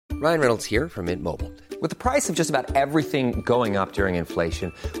Ryan Reynolds here from Mint Mobile. With the price of just about everything going up during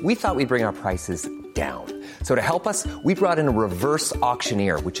inflation, we thought we'd bring our prices down. So to help us, we brought in a reverse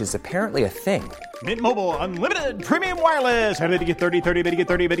auctioneer, which is apparently a thing. Mint Mobile Unlimited Premium Wireless. How to get 30, 30, bit to get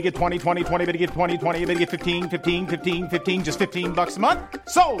 30, bit to get 20, 20, 20, bit to get 20, 20, bit to get 15, 15, 15, 15, just $15 a month?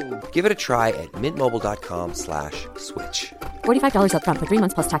 Sold! Give it a try at mintmobile.com/switch. $45 up front for 3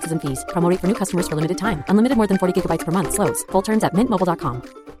 months plus taxes and fees. Promo rate for new customers for limited time. Unlimited more than 40 gigabytes per month. Slows full terms at mintmobile.com.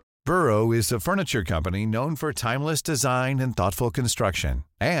 Burrow is a furniture company known for timeless design and thoughtful construction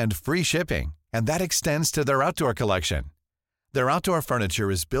and free shipping, and that extends to their outdoor collection. Their outdoor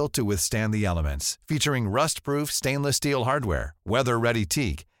furniture is built to withstand the elements, featuring rust-proof stainless steel hardware, weather-ready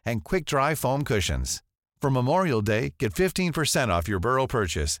teak, and quick-dry foam cushions. For Memorial Day, get 15% off your Burrow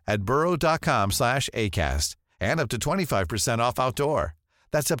purchase at burrow.com/ACAST and up to 25% off outdoor.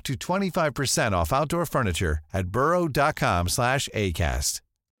 That's up to 25% off outdoor furniture at burrow.com/ACAST.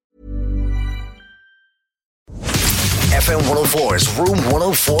 FM 104's Room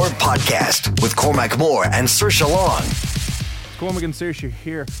 104 podcast with Cormac Moore and Saoirse Long. Cormac and Saoirse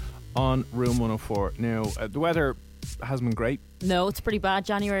here on Room 104. Now, the weather hasn't been great. No, it's pretty bad.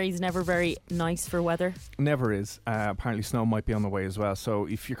 January's never very nice for weather. Never is. Apparently snow might be on the way as well. So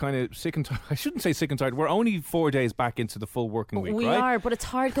if you're kind of sick and tired, I shouldn't say sick and tired, we're only 4 days back into the full working week, We right? are, but it's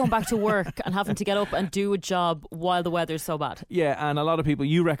hard going back to work and having to get up and do a job while the weather's so bad. Yeah, and a lot of people,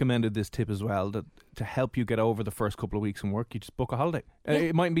 you recommended this tip as well, that to help you get over the first couple of weeks in work, you just book a holiday. Yeah.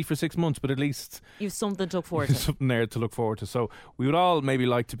 It mightn't be for 6 months, but at least You've something to look forward to. something there to look forward to. So we would all maybe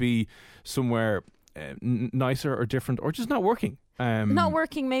like to be somewhere nicer or different, or just not working. Not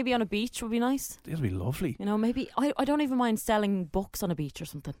working, maybe on a beach would be nice. It'll be lovely. You know, maybe I don't even mind selling books on a beach or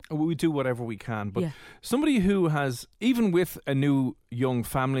something. We do whatever we can, but Yeah. somebody who has, even with a new young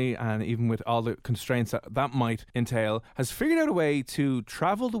family and even with all the constraints that might entail, has figured out a way to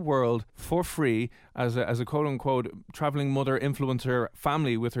travel the world for free as a quote-unquote travelling mother influencer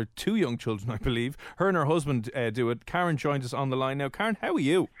family with her 2 young children, I believe. Her and her husband do it. Karen joins us on the line now. Karen, how are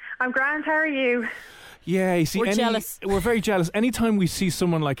you? I'm grand, how are you? Yeah, you see, We're jealous. We're very jealous. Anytime we see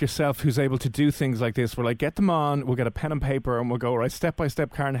someone like yourself who's able to do things like this, we're like, get them on, we'll get a pen and paper and we'll go, right, step by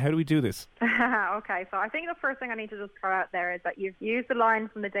step. Karen, how do we do this? Okay, so I think the first thing I need to just throw out there is that you've used the line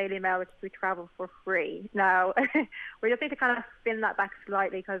from the Daily Mail, which is we travel for free. Now, we just need to kind of spin that back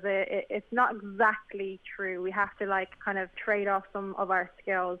slightly because it's not exactly true. We have to kind of trade off some of our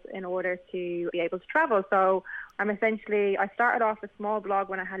skills in order to be able to travel. So I started off a small blog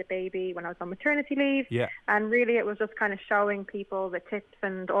when I had a baby, when I was on maternity leave. Yeah. And really it was just kind of showing people the tips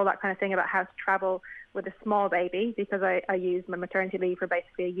and all that kind of thing about how to travel with a small baby, because I used my maternity leave for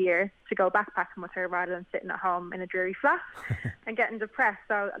basically a year to go backpacking with her rather than sitting at home in a dreary flat and getting depressed.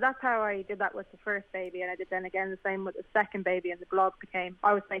 So that's how I did that with the first baby, and I did then again the same with the second baby, and the blog became,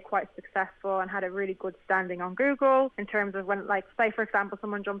 I would say, quite successful and had a really good standing on Google in terms of when, say for example,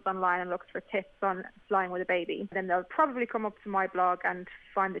 someone jumps online and looks for tips on flying with a baby, then they'll probably come up to my blog and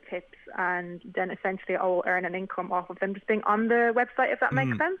find the tips, and then essentially I will earn an income off of them just being on the website, if that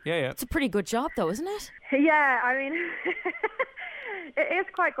makes sense. Yeah. It's a pretty good job though, isn't it? Yeah, I mean, it is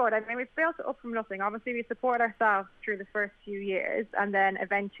quite good. I mean, we've built it up from nothing. Obviously, we support ourselves through the first few years, and then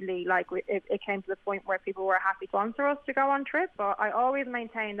eventually, it came to the point where people were happy to sponsor us to go on trips. But I always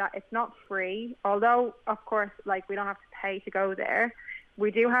maintain that it's not free, although, of course, we don't have to pay to go there. We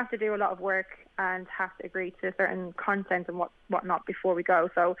do have to do a lot of work and have to agree to certain content and whatnot before we go.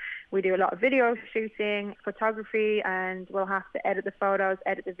 So we do a lot of video shooting, photography, and we'll have to edit the photos,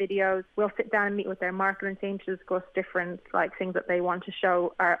 edit the videos. We'll sit down and meet with their marketing team to discuss different things that they want to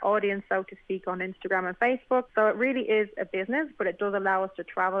show our audience, so to speak, on Instagram and Facebook. So it really is a business, but it does allow us to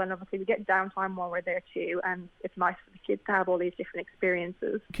travel, and obviously we get downtime while we're there too, and it's nice for the kids to have all these different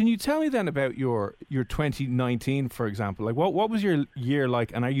experiences. Can you tell me then about your 2019, for example? What was your year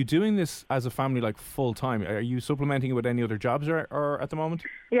like, and are you doing this as a family full time? Are you supplementing it with any other jobs or at the moment?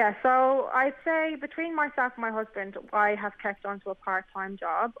 Yeah, so I'd say between myself and my husband, I have kept on to a part-time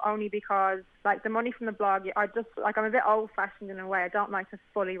job, only because the money from the blog, I'm a bit old-fashioned in a way. I don't like to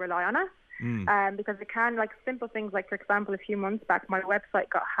fully rely on it. Because it can, simple things for example, a few months back, my website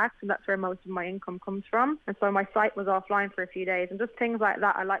got hacked, and that's where most of my income comes from. And so my site was offline for a few days, and just things like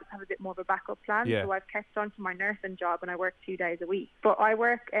that, I like to have a bit more of a backup plan. Yeah. So I've kept on to my nursing job, and I work 2 days a week. But I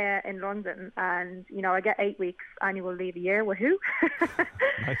work in London, and, I get 8 weeks annual leave a year, woohoo.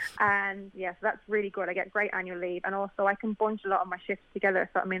 Nice. And yes, that's really good. I get great annual leave, and also I can bunch a lot of my shifts together,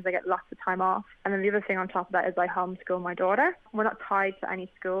 so that means I get lots of time off. And then the other thing on top of that is I homeschool my daughter. We're not tied to any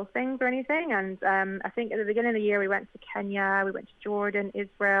school things or anything. everything. And I think at the beginning of the year we went to Kenya, we went to Jordan,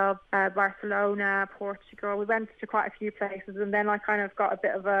 Israel, Barcelona, Portugal. We went to quite a few places, and then I kind of got a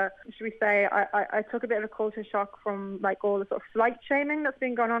bit of a, should we say, I took a bit of a culture shock from like all the sort of flight shaming that's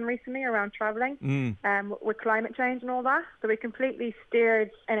been going on recently around travelling with climate change and all that. So we completely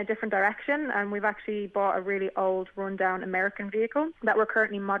steered in a different direction, and we've actually bought a really old rundown American vehicle that we're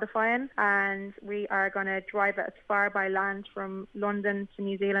currently modifying, and we are going to drive it as far by land from London to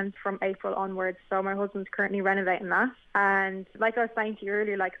New Zealand from April onwards. So my husband's currently renovating that. And like I was saying to you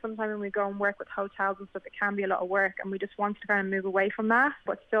earlier, like sometimes when we go and work with hotels and stuff, it can be a lot of work, and we just want to kind of move away from that,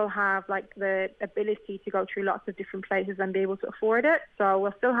 but still have like the ability to go through lots of different places and be able to afford it. So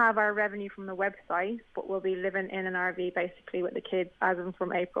we'll still have our revenue from the website, but we'll be living in an RV basically with the kids as of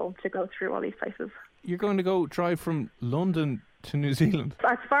from April to go through all these places. You're going to go drive from London to New Zealand?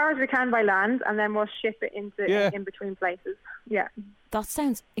 As far as we can by land, and then we'll ship it into in between places. Yeah. That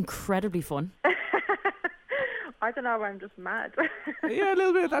sounds incredibly fun. I don't know, I'm just mad. Yeah, a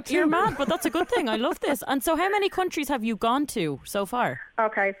little bit of that too. You're mad, but that's a good thing. I love this. And so how many countries have you gone to so far?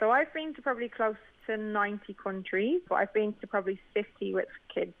 Okay, so I've been to probably close to 90 countries, but I've been to probably 50 with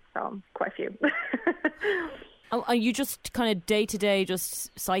kids, so quite a few. Are you just kind of day-to-day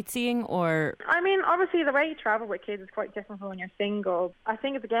just sightseeing, or...? I mean, obviously the way you travel with kids is quite different from when you're single. I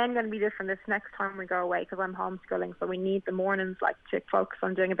think it's again going to be different this next time we go away, because I'm homeschooling, so we need the mornings like to focus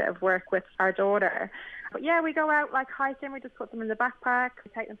on doing a bit of work with our daughter. But yeah, we go out like hiking, we just put them in the backpack,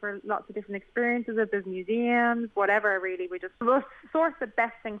 we take them for lots of different experiences. If there's museums, whatever really, we'll source the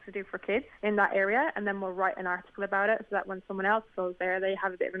best things to do for kids in that area, and then we'll write an article about it so that when someone else goes there, they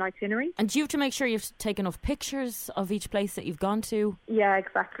have a bit of an itinerary. And do you have to make sure you've taken enough pictures of each place that you've gone to? Yeah,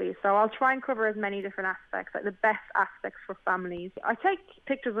 exactly. So I'll try and cover as many different aspects, like the best aspects for families. I take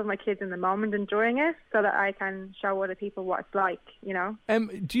pictures of my kids in the moment, enjoying it, so that I can show other people what it's like, you know.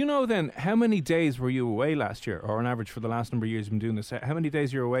 Do you know then, how many days were you away last year, or on average for the last number of years you've been doing this? How many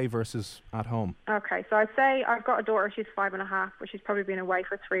days you're away versus at home? Okay, so I'd say I've got a daughter, she's 5.5, but she's probably been away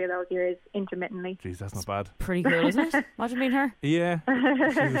for 3 of those years intermittently. Jeez, that's not bad. Pretty cool, isn't it? Imagine being her. Yeah.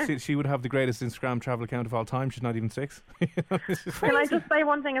 She would have the greatest Instagram travel account of all time. She's not even 6. Can I just say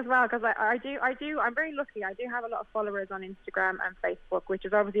one thing as well? Because I'm very lucky. I do have a lot of followers on Instagram and Facebook, which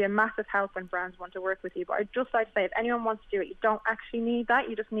is obviously a massive help when brands want to work with you. But I'd just like to say, if anyone wants to do it, you don't actually need that.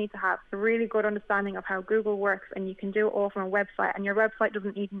 You just need to have a really good understanding of how Google works, and you can do it all from a website. And your website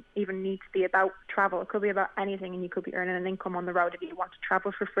doesn't even need to be about travel. It could be about anything, and you could be earning an income on the road if you want to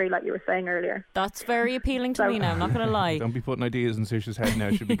travel for free, like you were saying earlier. That's very appealing to me now, I'm not going to lie. Don't be putting ideas in Saoirse's head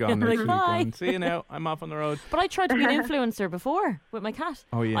now. She'll be gone next week. Going, see you now, I'm off on the road. But I tried to be an influencer before with my cat.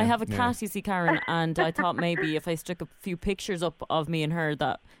 Oh yeah. I have a cat, you see, Karen, and I thought maybe if I stuck a few pictures up of me and her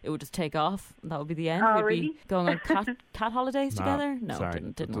that it would just take off. That would be the end. We'd really? be going on cat holidays together. No, sorry,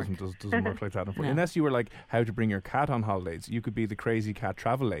 it didn't work. Doesn't work like that. No. Unless you were like how to bring your cat on holidays. You could be the crazy cat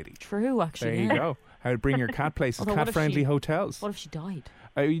travel lady. True, actually. There you go. How to bring your cat places, cat-friendly hotels. What if she died?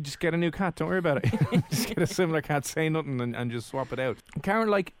 You just get a new cat, don't worry about it. Just get a similar cat, say nothing, and just swap it out. Karen,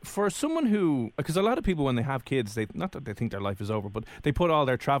 like, for someone who, because a lot of people when they have kids, not that they think their life is over, but they put all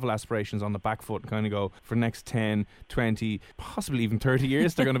their travel aspirations on the back foot and kind of go, for the next 10, 20, possibly even 30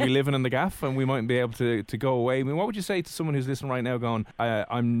 years, they're going to be living in the gaff, and we might be able to go away. I mean, what would you say to someone who's listening right now going,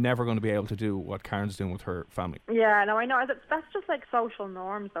 I'm never going to be able to do what Karen's doing with her family? Yeah, no, I know. That's just like social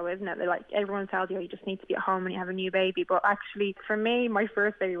norms, though, isn't it? They're like, everyone tells you just need to be at home when you have a new baby. But actually, for me, my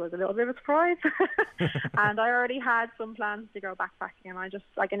first baby was a little bit of a surprise. And I already had some plans to go backpacking. And I just,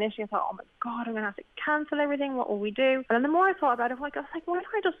 like, initially I thought, oh my God, I'm going to have to cancel everything. What will we do? And then the more I thought about it, I was like, why don't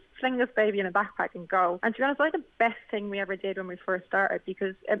I just fling this baby in a backpack and go? And to be honest, it was like the best thing we ever did when we first started,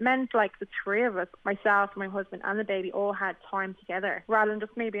 because it meant like the 3 of us, myself, my husband and the baby, all had time together rather than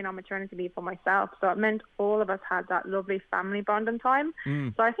just me being on maternity leave for myself. So it meant all of us had that lovely family bonding time.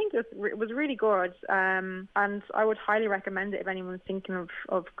 So I think it was really good. And I would highly recommend it if anyone's thinking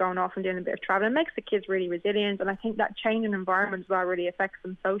of going off and doing a bit of travel. It makes the kids really resilient, and I think that change in environment as well really affects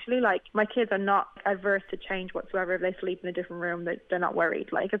them socially. Like, my kids are not adverse to change whatsoever. If they sleep in a different room, they're not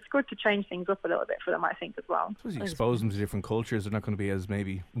worried. Like, it's good to change things up a little bit for them, I think, as well. I suppose you expose them to different cultures. They're not going to be as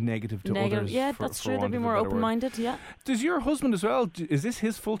maybe negative to others. Yeah, that's true. They'll be more open-minded, yeah. Does your husband as well, is this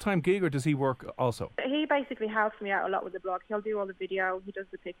his full-time gig, or does he work also? He basically helps me out a lot with the blog. He'll do all the video, he does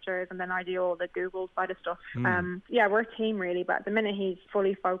the pictures, and then I do all the Google side of stuff. Yeah, we're a team really, but at the minute he's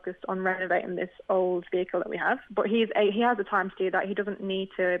fully focused on renovating this old vehicle that we have. But he has the time to do that. He doesn't need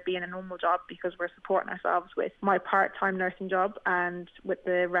to be in a normal job because we're supporting ourselves with my part-time nursing job and with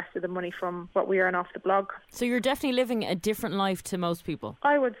the rest of the money from what we earn off the blog. So you're definitely living a different life to most people.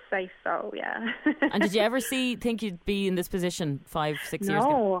 I would say so, yeah. And did you ever think you'd be in this position 5-6 years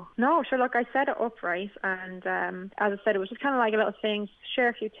ago? No, sure. Look, I set it up right, and as I said, it was just kind of like a little thing, share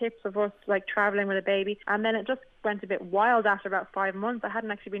a few tips of us like travelling with a baby, and then it just went a bit wild after about 5 months. I hadn't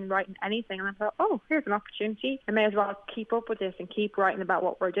actually been writing anything, and I thought, oh, here's an opportunity. I may as well keep up with this and keep writing about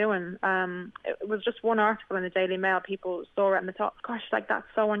what we're doing. It was just one article in the Daily Mail. People saw it in the top. Gosh, like that's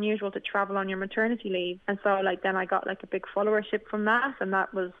so unusual to travel on your maternity leave. And so like then I got like a big followership from that, and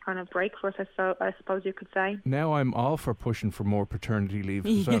that was kind of break for us, I suppose you could say. Now I'm all for pushing for more paternity leave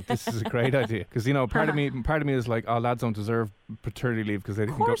as well. This is a great idea, because you know part of me is like, oh, lads don't deserve paternity leave because they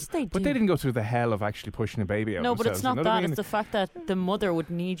didn't go. But they didn't go through the hell of actually pushing a baby out. No, but it's not that. I mean? It's the fact that the mother would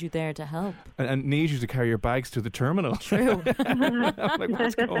need you there to help. And need you to carry your bags to the terminal. True. I'm like,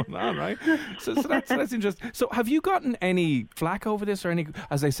 what's going on, right? So that's interesting. So have you gotten any flack over this, or any,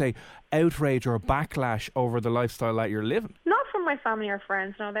 as they say, outrage or backlash over the lifestyle that you're living? Not from my family or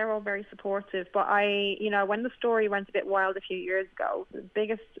friends. No, they're all very supportive. But when the story went a bit wild a few years ago, the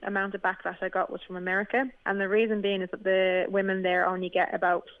biggest amount of backlash I got was from America. And the reason being is that the women there only get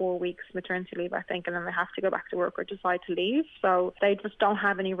about 4 weeks maternity leave, I think, and then they have to go back to work or decide to leave. So they just don't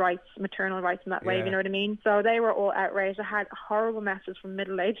have any rights, maternal rights in that way, you know what I mean? So they were all outraged. I had horrible messages from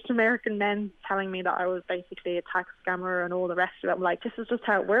middle-aged American men telling me that I was basically a tax scammer and all the rest of it. I'm like, this is just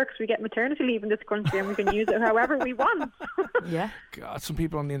how it works. We get maternity leave in this country and we can use it however we want. Yeah. God, some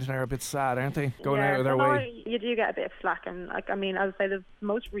people on the internet are a bit sad, aren't they? Going out of their way. You do get a bit of flack, and as I say, the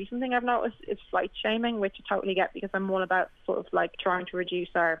most recent thing I've noticed is flight shaming, which I totally get because I'm all about sort of like trying to reduce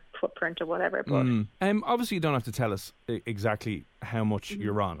our footprint or whatever. But obviously you don't have to tell us exactly how much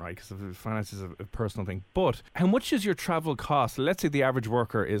you're on, right? Because finance is a personal thing. But how much does your travel cost? Let's say the average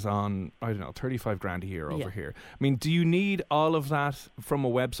worker is on, I don't know, 35 grand a year over here. I mean, do you need all of that from a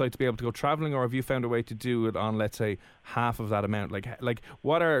website to be able to go travelling, or have you found a way to do it on, let's say, half of that amount? Like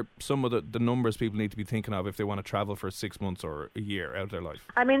what are some of the numbers people need to be thinking of if they want to travel for 6 months or a year out of their life?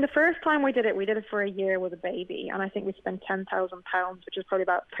 I mean, the first time we did it for a year with a baby, and I think we spent £10,000, which is probably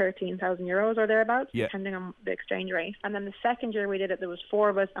about 13,000 euros or thereabouts, depending on the exchange rate. And then the second year we did it, there was 4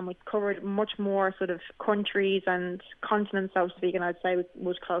 of us, and we covered much more sort of countries and continents, so to speak, and I'd say it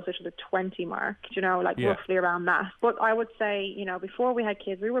was closer to the 20 mark, roughly around that. But I would say, before we had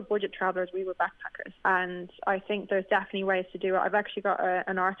kids, we were budget travellers, we were backpackers, and I think there's definitely ways to do it. I've actually got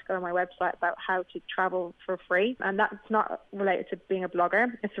an article on my website about how to travel for free, and that's not related to being a blogger.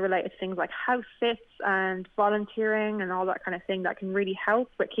 It's related to things like house sits and volunteering and all that kind of thing that can really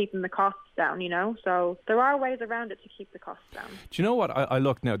help with keeping the costs down, So there are ways around it to keep the costs down. Do you know what? I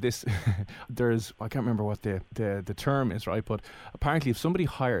looked now, this, there's, I can't remember what the term is, right? But apparently if somebody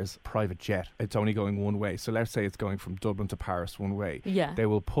hires a private jet, it's only going one way. So let's say it's going from Dublin to Paris one way. Yeah. They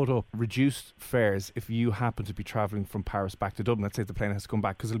will put up reduced fares if you happen to be travelling from Paris back to Dublin. Let's say the plane has to come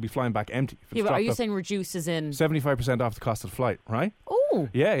back, because it'll be flying back empty. Yeah, but are you saying reduce as in 75% off the cost of the flight, right? Oh.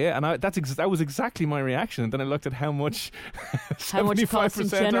 Yeah, and that was exactly my reaction. And then I looked at how much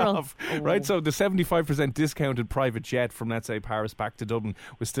 75% off, right? So the 75% discounted private jet from, let's say, Paris back to Dublin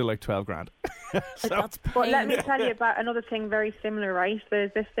was still like 12 grand. But let me tell you about another thing very similar, right?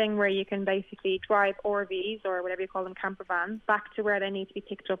 There's this thing where you can basically drive RVs, or whatever you call them, camper vans, back to where they need to be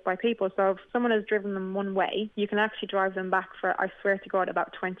picked up by people. So if someone has driven them one way, you can actually drive them back for, I swear to God,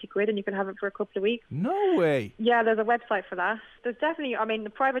 about 20 quid, and you can have it for a couple of weeks. No way. Yeah, there's a website for that. There's definitely, I mean, the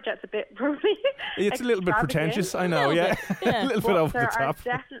private jet's a bit probably it's a little bit pretentious, I know, a little bit over the top.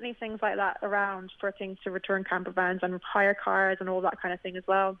 There are definitely things like that around for things to return camper vans and hire cars and all that kind of thing as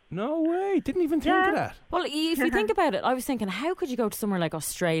well. No way, didn't even think of that. Well, if you think about it, I was thinking, how could you go to somewhere like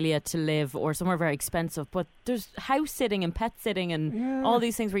Australia to live, or somewhere very expensive, but there's house sitting and pet sitting and all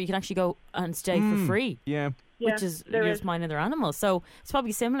these things where you can actually go and stay for free. Yeah. Which is you're just minding their animals. So it's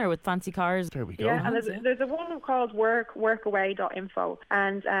probably similar with fancy cars. There we go. Yeah, and there's a one called workaway.info.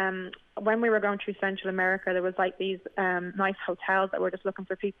 And when we were going through Central America, there was like these nice hotels that were just looking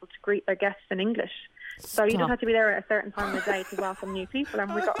for people to greet their guests in English. So you just have to be there at a certain time of the day to welcome new people,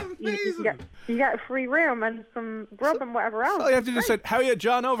 and we got you get a free room and some grub and whatever else. All you have to do is say, "How are you,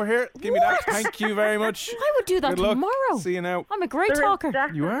 John? Over here. Give me that. Thank you very much." I would do that tomorrow. See you now. I'm a great talker.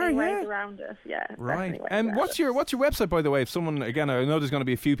 You are, ways around it. Yeah, right. And what's your website, by the way? If someone, again, I know there's going to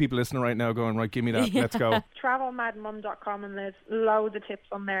be a few people listening right now going, right, give me that. Let's go. Travelmadmum.com, and there's loads of tips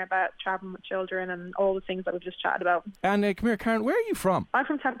on there about traveling with children and all the things that we've just chatted about. And come here, Karen, where are you from? I'm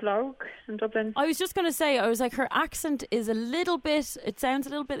from Templeogue in Dublin. I was just going to say, I was like, her accent is a little bit, it sounds a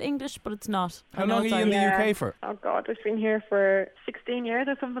little bit English, but it's not. How long are you in the UK for? Oh God, we've been here for 16 years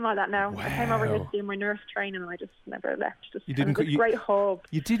or something like that now. Wow. I came over here to do my nurse training and I just never left. You didn't it's a great hub.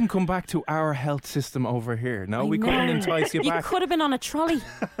 You didn't come back to our health system over here. No, we couldn't entice you back. You could have been on a trolley.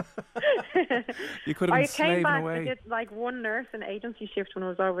 You could have been I came back away. to get like one nurse and agency shift when I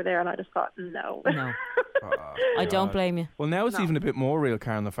was over there, and I just thought, no. I don't blame you. Well, now it's even a bit more real,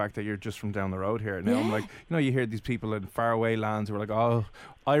 Karen, the fact that you're just from down the road here. Now I'm like, you hear these people in faraway lands who are like, oh,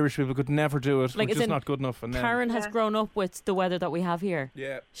 Irish people could never do it. Like, we're just not good enough. And then Karen has grown up with the weather that we have here.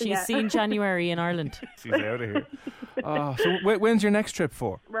 Yeah. She's seen January in Ireland. She's out of here. So when's your next trip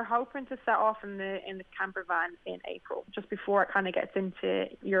for? We're hoping to set off in the camper van in April, just before it kind of gets into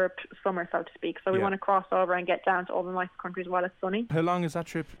Europe summer, so to speak. So we want to cross over and get down to all the nice countries while it's sunny. How long is that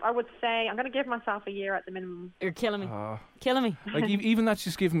trip? I would say I'm going to give myself a year at the minimum. You're killing me. Killing me. Like even that's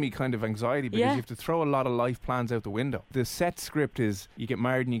just giving me kind of anxiety because you have to throw a lot of life plans out the window. The set script is you get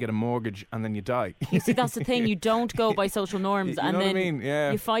married and you get a mortgage and then you die. You see, that's the thing. You don't go by social norms, You and know then what I mean?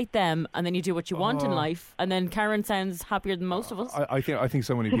 Yeah. you fight them, and then you do what you want in life. And then Karen sounds happier than most of us. I think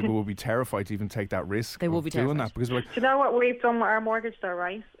so many people will be terrified to even take that risk. They will be doing terrified. that because we're like, Do you know what we've done with our mortgage though,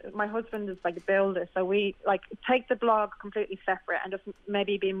 right? My husband is like a builder, so we like take the blog completely separate and just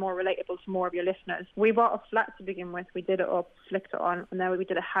maybe be more relatable to more of your listeners. We bought a flat to begin with, we did it up, flicked it on, and now we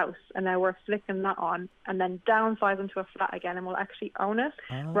did a house, and now we're flicking that on and then downsize into a flat again, and we'll actually own it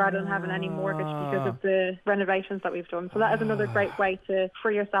rather than having any mortgage because of the renovations that we've done. So that is another great way to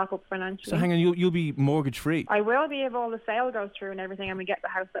free yourself up financially. so hang on, you'll be mortgage free. I will be if all the sale goes through and everything and we get the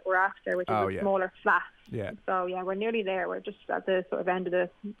house that we're after, which is a smaller flat. Yeah. So yeah, we're nearly there. We're just at the sort of end of the,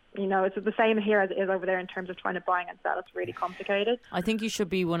 it's the same here as it is over there in terms of trying to buy and sell. It's really complicated. I think you should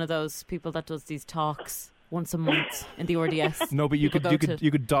be one of those people that does these talks once a month in the RDS. No, but you could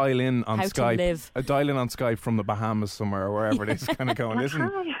dial in on How Skype. to live. Dial in on Skype from the Bahamas somewhere or wherever it is, kind of going,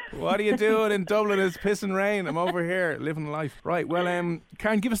 listen, what are you doing in Dublin? It's pissing rain. I'm over here living life. Right, well,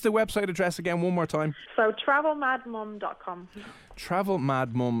 Karen, give us the website address again one more time. So travelmadmum.com.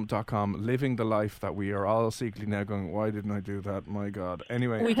 Travelmadmum.com, living the life that we are all secretly now going, why didn't I do that? My God.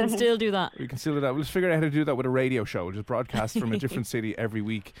 Anyway. We can still do that. We can still do that. We'll just figure out how to do that with a radio show. We'll just broadcast from a different city every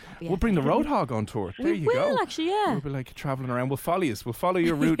week. We'll bring the Roadhog on tour. There you go. Actually, yeah. We'll be like travelling around. We'll follow you. We'll follow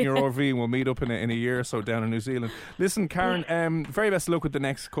your route in your RV and we'll meet up in a year or so down in New Zealand. Listen, Karen, very best of luck with the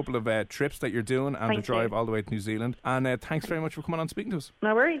next couple of trips that you're doing and the drive all the way to New Zealand. And thanks very much for coming on and speaking to us.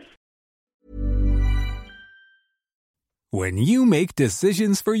 No worries. When you make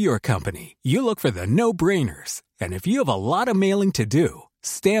decisions for your company, you look for the no-brainers. And if you have a lot of mailing to do,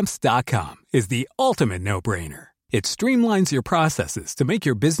 Stamps.com is the ultimate no-brainer. It streamlines your processes to make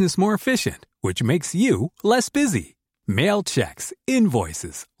your business more efficient, which makes you less busy. Mail checks,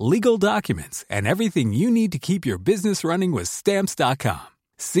 invoices, legal documents, and everything you need to keep your business running with Stamps.com.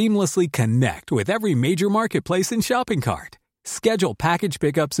 Seamlessly connect with every major marketplace and shopping cart. Schedule package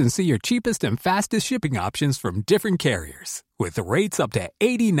pickups and see your cheapest and fastest shipping options from different carriers. With rates up to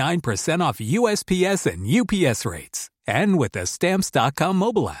 89% off USPS and UPS rates. And with the Stamps.com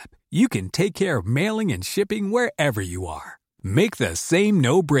mobile app, you can take care of mailing and shipping wherever you are. Make the same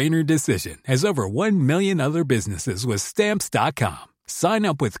no-brainer decision as over 1 million other businesses with Stamps.com. Sign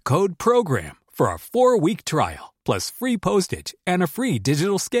up with code PROGRAM for a 4-week trial, plus free postage and a free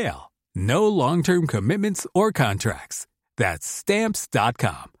digital scale. No long-term commitments or contracts. That's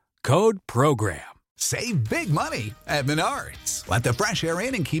Stamps.com. Code PROGRAM. Save big money at Menards. Let the fresh air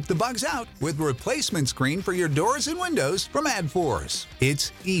in and keep the bugs out with replacement screen for your doors and windows from AdForce.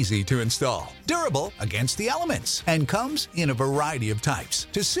 It's easy to install, durable against the elements, and comes in a variety of types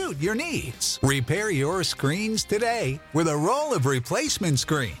to suit your needs. Repair your screens today with a roll of replacement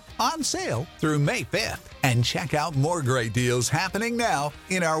screen on sale through May 5th. And check out more great deals happening now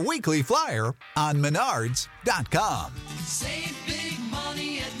in our weekly flyer on Menards.com. Save